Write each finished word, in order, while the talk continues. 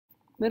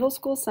Middle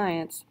school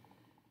science.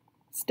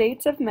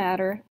 States of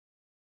matter.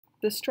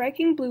 The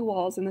striking blue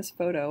walls in this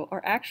photo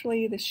are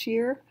actually the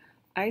sheer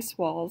ice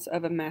walls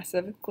of a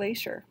massive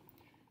glacier.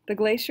 The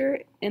glacier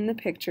in the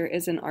picture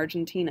is in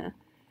Argentina,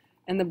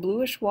 and the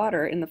bluish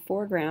water in the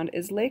foreground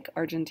is Lake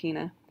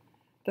Argentina.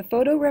 The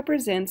photo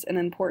represents an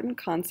important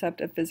concept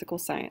of physical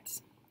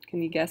science.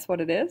 Can you guess what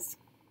it is?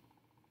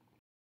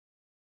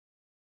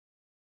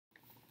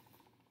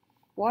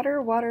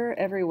 Water, water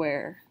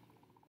everywhere.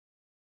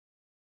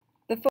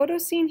 The photo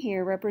seen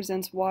here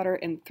represents water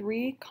in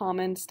three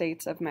common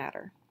states of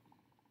matter.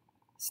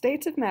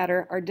 States of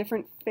matter are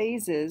different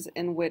phases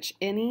in which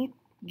any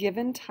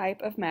given type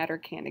of matter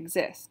can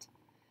exist.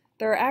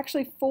 There are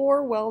actually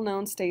four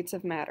well-known states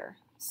of matter: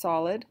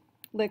 solid,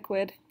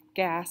 liquid,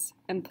 gas,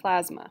 and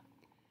plasma.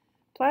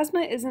 Plasma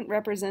isn't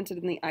represented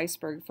in the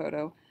iceberg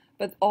photo,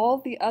 but all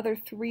the other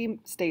three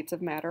states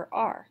of matter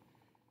are.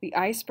 The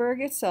iceberg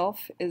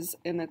itself is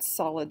in its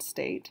solid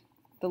state.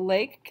 The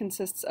lake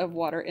consists of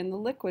water in the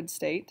liquid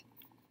state.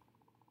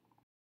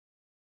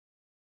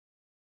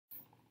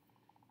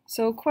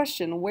 So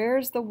question,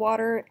 where's the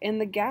water in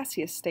the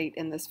gaseous state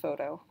in this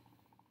photo?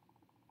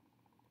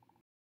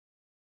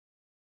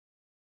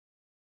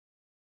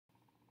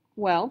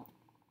 Well,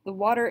 the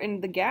water in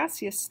the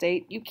gaseous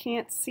state you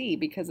can't see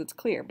because it's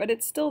clear, but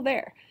it's still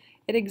there.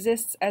 It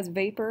exists as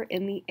vapor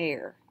in the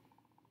air.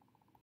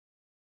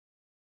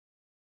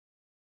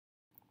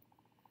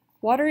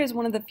 Water is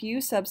one of the few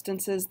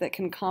substances that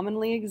can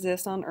commonly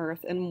exist on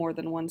Earth in more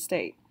than one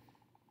state,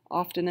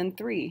 often in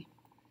three.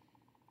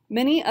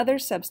 Many other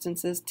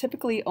substances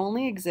typically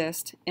only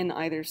exist in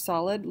either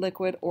solid,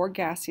 liquid, or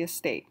gaseous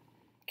state.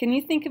 Can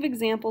you think of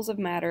examples of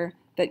matter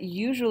that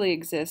usually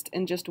exist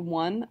in just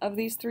one of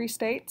these three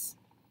states?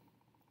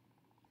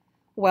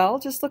 Well,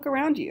 just look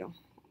around you.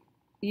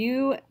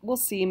 You will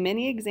see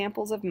many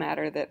examples of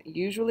matter that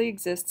usually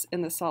exists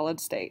in the solid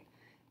state.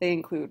 They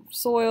include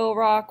soil,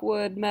 rock,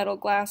 wood, metal,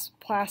 glass,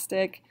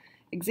 plastic.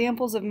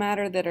 Examples of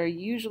matter that are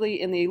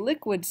usually in the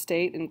liquid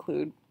state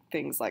include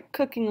things like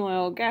cooking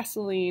oil,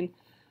 gasoline,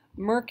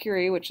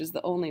 mercury, which is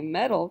the only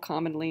metal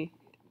commonly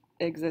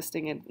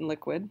existing in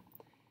liquid.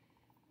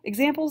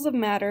 Examples of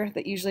matter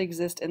that usually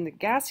exist in the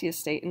gaseous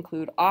state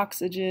include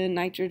oxygen,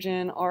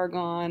 nitrogen,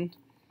 argon,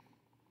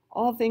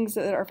 all things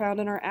that are found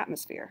in our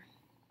atmosphere.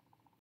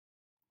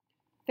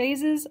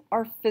 Phases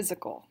are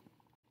physical.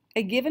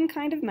 A given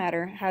kind of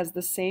matter has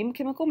the same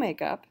chemical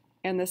makeup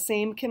and the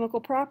same chemical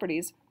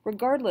properties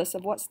regardless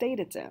of what state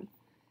it's in.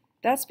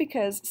 That's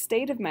because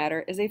state of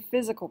matter is a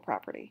physical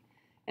property,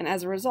 and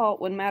as a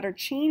result, when matter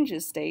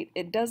changes state,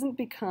 it doesn't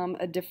become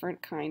a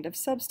different kind of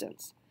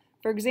substance.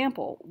 For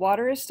example,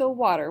 water is still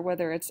water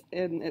whether it's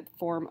in the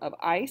form of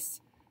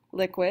ice,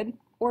 liquid,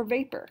 or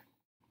vapor.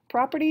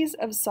 Properties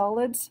of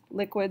solids,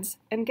 liquids,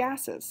 and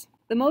gases.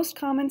 The most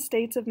common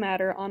states of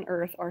matter on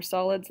Earth are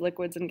solids,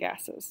 liquids, and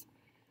gases.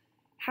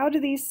 How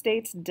do these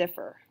states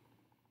differ?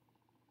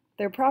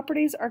 Their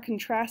properties are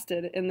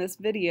contrasted in this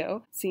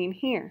video seen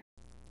here.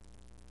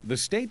 The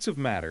states of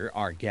matter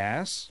are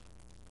gas,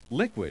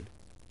 liquid,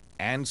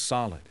 and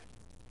solid.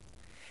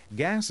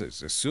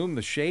 Gases assume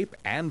the shape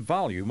and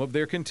volume of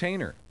their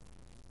container.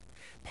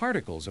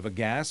 Particles of a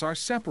gas are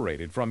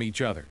separated from each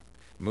other,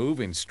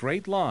 move in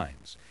straight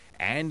lines,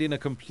 and in a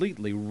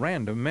completely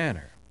random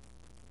manner.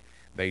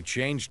 They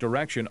change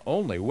direction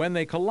only when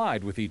they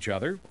collide with each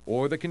other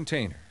or the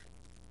container.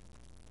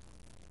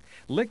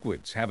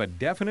 Liquids have a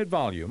definite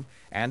volume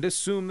and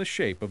assume the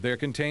shape of their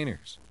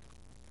containers.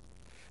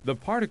 The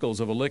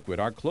particles of a liquid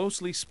are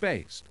closely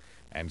spaced,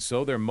 and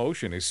so their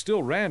motion is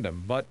still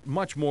random but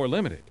much more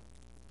limited.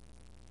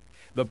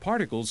 The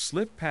particles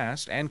slip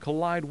past and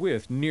collide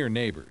with near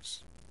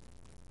neighbors.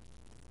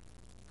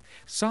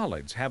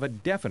 Solids have a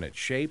definite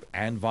shape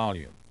and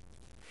volume.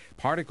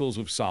 Particles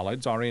of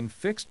solids are in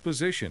fixed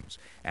positions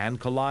and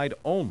collide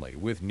only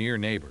with near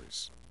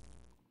neighbors.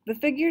 The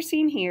figure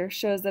seen here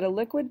shows that a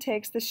liquid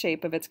takes the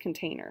shape of its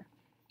container.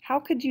 How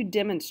could you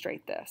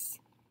demonstrate this?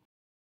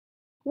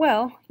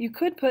 Well, you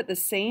could put the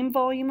same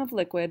volume of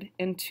liquid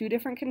in two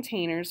different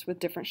containers with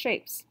different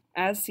shapes,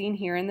 as seen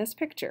here in this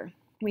picture.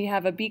 We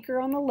have a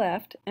beaker on the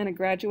left and a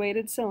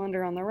graduated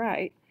cylinder on the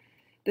right.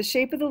 The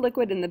shape of the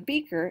liquid in the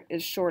beaker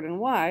is short and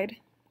wide,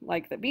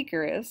 like the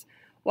beaker is,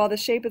 while the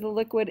shape of the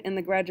liquid in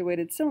the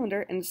graduated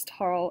cylinder is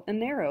tall and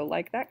narrow,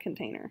 like that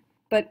container.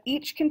 But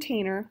each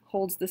container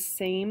holds the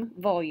same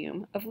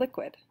volume of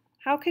liquid.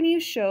 How can you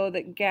show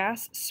that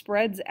gas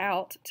spreads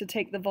out to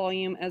take the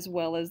volume as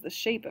well as the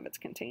shape of its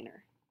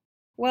container?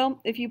 Well,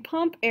 if you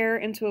pump air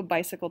into a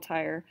bicycle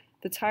tire,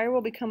 the tire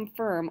will become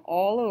firm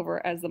all over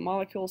as the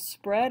molecules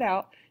spread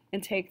out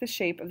and take the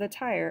shape of the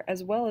tire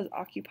as well as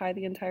occupy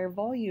the entire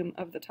volume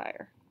of the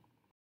tire.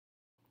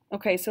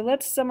 Okay, so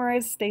let's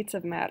summarize states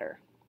of matter.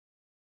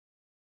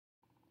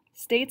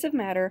 States of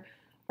matter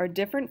are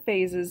different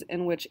phases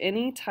in which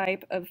any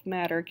type of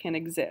matter can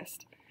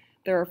exist.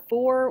 There are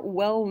four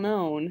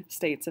well-known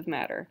states of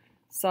matter: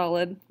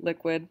 solid,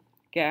 liquid,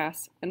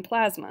 gas, and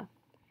plasma.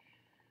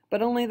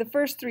 But only the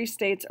first three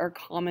states are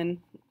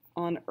common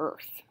on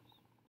Earth.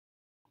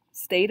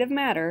 State of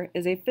matter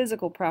is a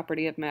physical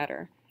property of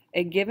matter.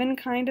 A given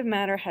kind of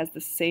matter has the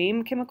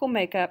same chemical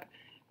makeup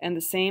and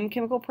the same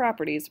chemical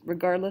properties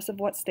regardless of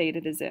what state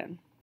it is in.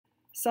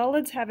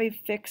 Solids have a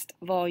fixed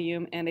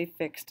volume and a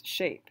fixed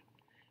shape.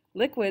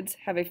 Liquids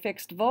have a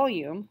fixed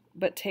volume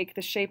but take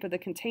the shape of the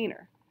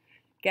container.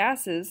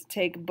 Gases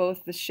take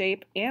both the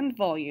shape and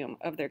volume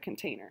of their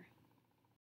container.